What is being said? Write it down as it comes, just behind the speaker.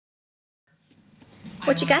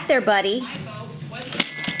What you got there, buddy?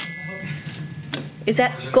 Is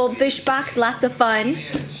that Goldfish box lots of fun?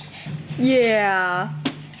 Yeah.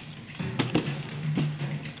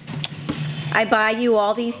 I buy you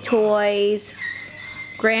all these toys.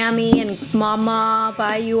 Grammy and Mama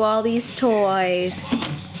buy you all these toys.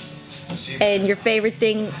 And your favorite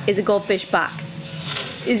thing is a Goldfish box.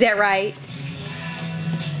 Is that right?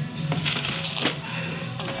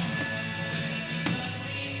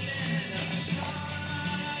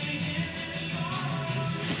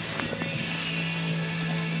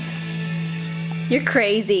 You're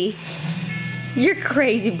crazy. You're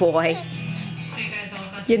crazy, boy.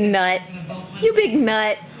 You nut. You big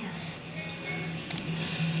nut.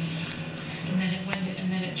 And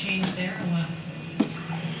then it changed there or what?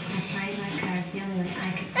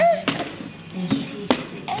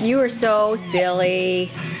 You are so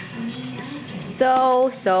silly.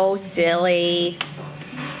 So silly.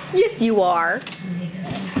 Yes, you are.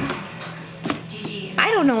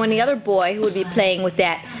 I don't know any other boy who would be playing with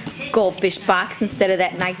that Goldfish box instead of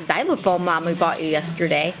that nice xylophone Mom we bought you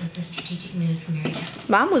yesterday.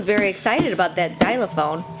 Mom was very excited about that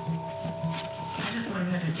xylophone. I just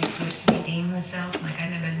wanted her to redeem herself. Like, I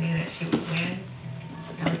never knew that she would win.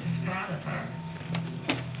 I was just proud of her.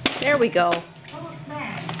 There we go. What was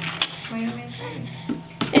that? Wait a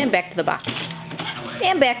minute. And back to the box.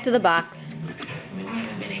 And back to the box. We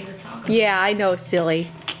haven't been able to talk about Yeah, I know,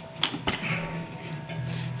 silly.